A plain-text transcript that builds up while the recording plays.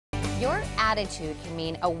Your attitude can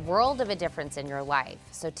mean a world of a difference in your life.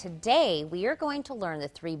 So today we are going to learn the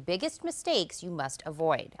 3 biggest mistakes you must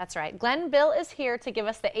avoid. That's right. Glenn Bill is here to give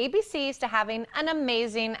us the ABCs to having an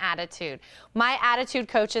amazing attitude. My attitude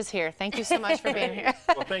coach is here. Thank you so much for being here.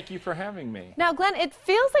 Well, thank you for having me. Now, Glenn, it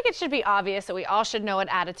feels like it should be obvious that we all should know what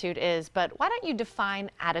attitude is, but why don't you define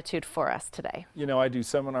attitude for us today? You know, I do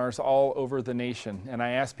seminars all over the nation, and I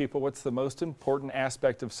ask people what's the most important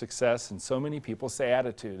aspect of success, and so many people say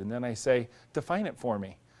attitude, and then I say, define it for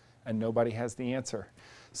me, and nobody has the answer.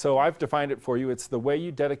 So I've defined it for you. It's the way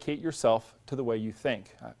you dedicate yourself to the way you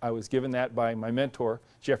think. I was given that by my mentor,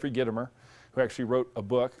 Jeffrey Gitomer, who actually wrote a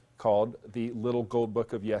book called The Little Gold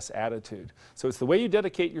Book of Yes Attitude. So it's the way you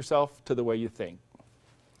dedicate yourself to the way you think.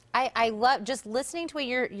 I love just listening to what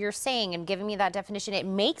you're saying and giving me that definition. It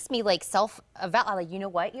makes me like self-evaluate, like, you know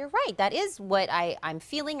what, you're right. That is what I'm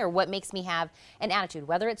feeling or what makes me have an attitude,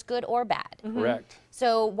 whether it's good or bad. Mm-hmm. Correct.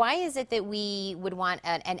 So why is it that we would want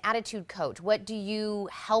an attitude coach? What do you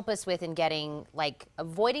help us with in getting, like,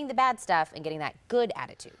 avoiding the bad stuff and getting that good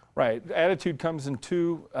attitude? Right. Attitude comes in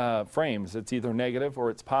 2 frames. It's either negative or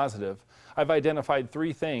it's positive. I've identified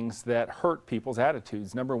 3 things that hurt people's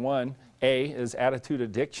attitudes. Number 1, A, is attitude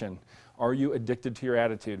addiction. Are you addicted to your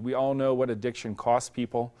attitude? We all know what addiction costs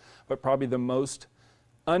people, but probably the most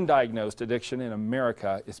undiagnosed addiction in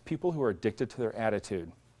America is people who are addicted to their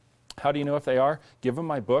attitude. How do you know if they are? Give them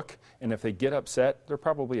my book, and if they get upset, they're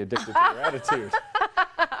probably addicted to their attitude.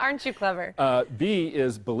 Aren't you clever? B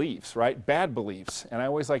is beliefs, right? Bad beliefs. And I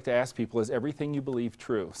always like to ask people, is everything you believe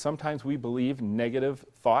true? Sometimes we believe negative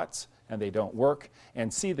thoughts and they don't work.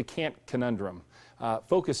 And C, the can't conundrum,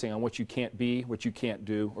 focusing on what you can't be, what you can't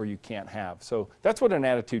do, or you can't have. So that's what an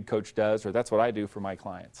attitude coach does, or that's what I do for my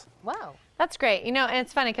clients. Wow. That's great. You know, and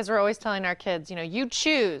it's funny because we're always telling our kids, you know, you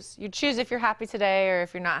choose if you're happy today or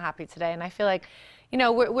if you're not happy today. And I feel like, you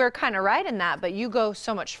know, we're kind of right in that, but you go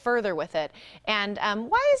so much further with it. And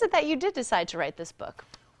why is it that you did decide to write this book?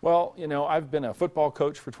 Well, you know, I've been a football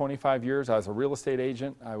coach for 25 years. I was a real estate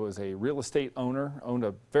agent. I was a real estate owner, owned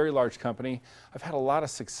a very large company. I've had a lot of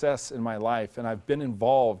success in my life, and I've been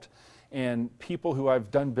involved. And people who I've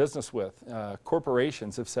done business with,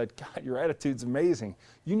 corporations, have said, God, your attitude's amazing.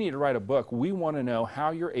 You need to write a book. We want to know how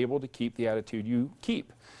you're able to keep the attitude you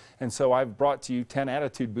keep. And so I've brought to you 10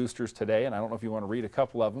 attitude boosters today, and I don't know if you want to read a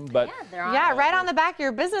couple of them. But yeah, right on the back of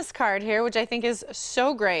your business card here, which I think is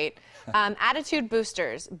so great. Attitude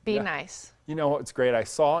boosters, be nice. You know what's great? I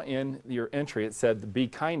saw in your entry it said the Be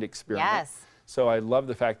Kind experiment. Yes. So I love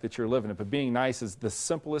the fact that you're living it. But being nice is the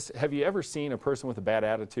simplest. Have you ever seen a person with a bad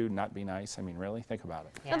attitude not be nice? I mean, really? Think about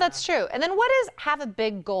it. Yeah. No, that's true. And then what does have a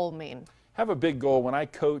big goal mean? Have a big goal. When I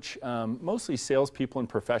coach mostly salespeople and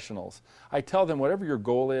professionals, I tell them whatever your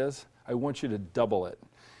goal is, I want you to double it.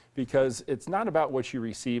 Because it's not about what you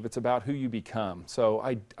receive, it's about who you become. So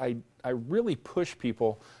I really push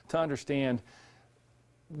people to understand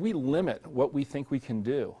we limit what we think we can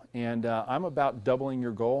do. And I'm about doubling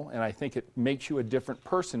your goal, and I think it makes you a different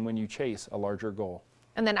person when you chase a larger goal.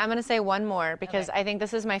 And then I'm going to say one more because I think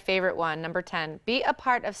this is my favorite one, number 10. Be a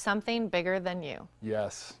part of something bigger than you.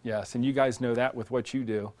 Yes, yes. And you guys know that with what you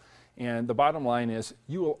do. And the bottom line is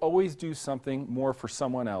you will always do something more for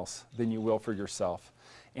someone else than you will for yourself.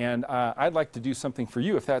 And I'd like to do something for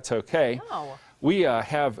you if that's okay. Oh. We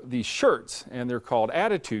have these shirts, and they're called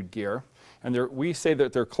Attitude Gear. And we say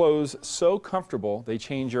that they're clothes so comfortable they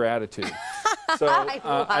change your attitude. So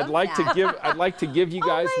I'd like to give you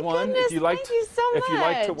guys one. Goodness, if you like, thank you so if you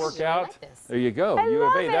like to much. work I out, like this. there you go. I U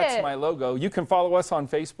of love A. That's it. my logo. You can follow us on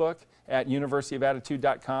Facebook at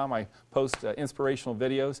universityofattitude.com. I post inspirational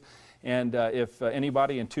videos. And if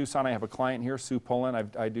anybody in Tucson, I have a client here, Sue Pullen.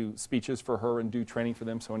 I do speeches for her and do training for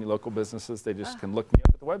them. So any local businesses, they just can look me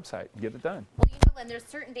up at the website and get it done. Well, you know, Glenn, there's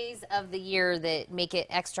certain days of the year that make it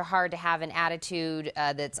extra hard to have an attitude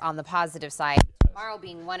that's on the positive side. Tomorrow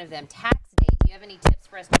being one of them. Tax day. Do you have any tips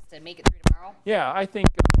for us just to make it through tomorrow? Yeah, I think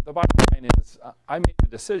the bottom line is I made the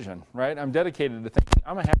decision, right? I'm dedicated to thinking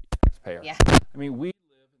I'm a happy taxpayer. Yeah. I mean, we live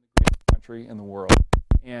in the greatest country in the world.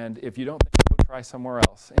 And if you don't think, go try somewhere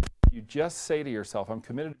else. And if you just say to yourself, I'm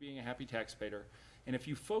committed to being a happy taxpayer, and if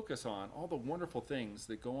you focus on all the wonderful things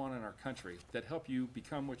that go on in our country that help you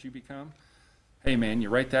become what you become, hey man, you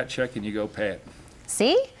write that check and you go pay it.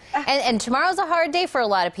 See? And tomorrow's a hard day for a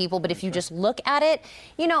lot of people, but if you just look at it,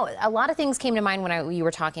 you know, a lot of things came to mind when you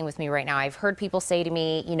were talking with me right now. I've heard people say to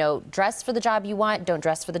me, you know, dress for the job you want, don't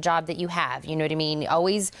dress for the job that you have. You know what I mean?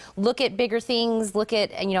 Always look at bigger things, look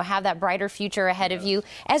at, you know, have that brighter future ahead of you.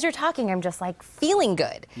 As you're talking, I'm just like feeling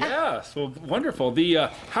good. Yes, well, wonderful. The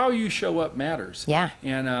how you show up matters. Yeah.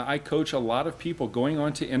 And I coach a lot of people going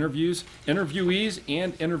on to interviews, interviewees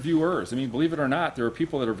and interviewers. I mean, believe it or not, there are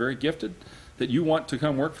people that are very gifted that you want to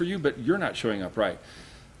come work for you, but you're not showing up right.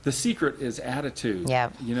 The secret is attitude.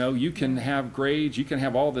 Yeah. You know, you can have grades, you can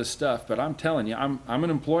have all this stuff, but I'm telling you, I'm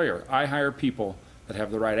an employer. I hire people that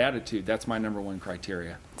have the right attitude. That's my #1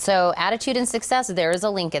 criteria. So attitude and success, there is a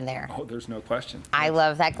link in there. Oh, there's no question. I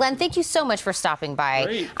love that. Glenn, thank you so much for stopping by.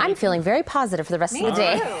 Great, I'm feeling very positive for the rest of the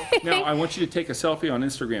day. Right. Now, I want you to take a selfie on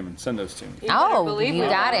Instagram and send those to me. Oh, you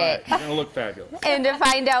got it. You're going to look fabulous. And to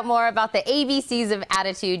find out more about the ABCs of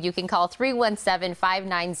attitude, you can call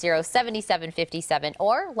 317-590-7757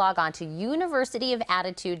 or log on to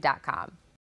universityofattitude.com.